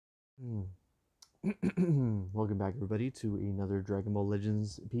Hmm. Welcome back, everybody, to another Dragon Ball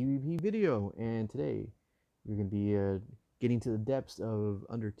Legends PvP video. And today we're going to be getting to the depths of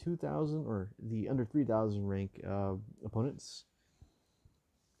under 2,000 or the under 3,000 rank opponents.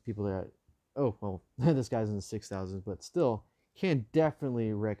 People that, oh, well, this guy's in the 6,000s, but still can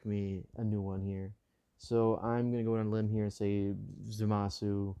definitely wreck me a new one here. So I'm going to go on a limb here and say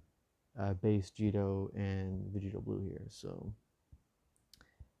Zamasu, Base Jito, and Vegito Blue here. So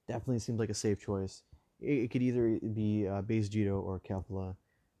definitely seems like a safe choice. It could either be Base Jito or Kefla,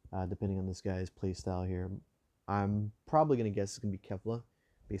 depending on this guy's playstyle here. I'm probably going to guess it's going to be Kefla,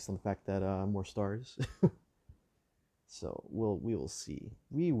 based on the fact that more stars. So we will see.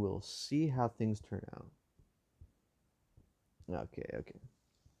 We will see how things turn out. Okay.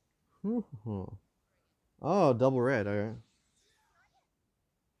 Oh, double red. All right.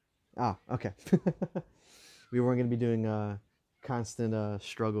 Ah, okay. We weren't going to be doing constant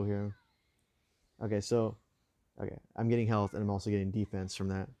struggle here. Okay, so okay, I'm getting health and I'm also getting defense from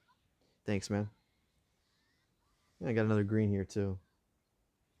that. Thanks, man. Yeah, I got another green here too.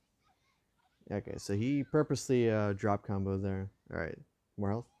 Okay, so he purposely drop combo there. All right, more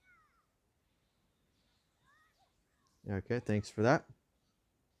health. Okay, thanks for that.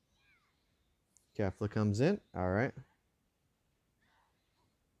 Kefla comes in. All right.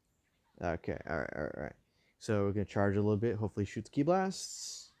 Okay, all right. So we're gonna charge a little bit. Hopefully shoots ki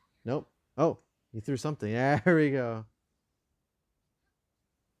blasts. Nope. Oh, he threw something. There we go.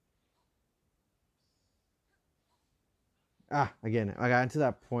 Ah, again, I got into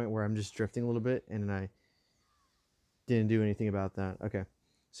that point where I'm just drifting a little bit, and I didn't do anything about that. Okay,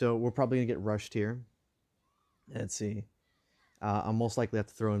 so we're probably gonna get rushed here. Let's see. I'll most likely have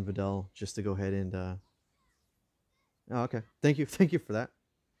to throw in Videl just to go ahead and. Oh, okay. Thank you. Thank you for that.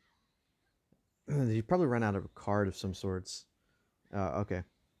 You probably run out of a card of some sorts. Okay.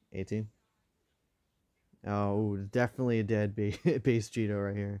 18. Oh, definitely a dead base Cheeto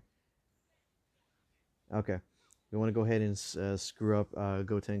right here. Okay. We want to go ahead and screw up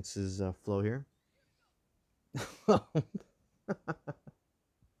Gotenks' flow here.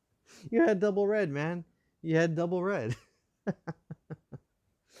 You had double red, man. You had double red.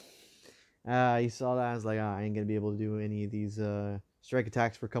 You saw that. I was like, oh, I ain't going to be able to do any of these strike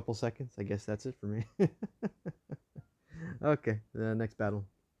attacks for a couple seconds. I guess that's it for me. Okay, the next battle.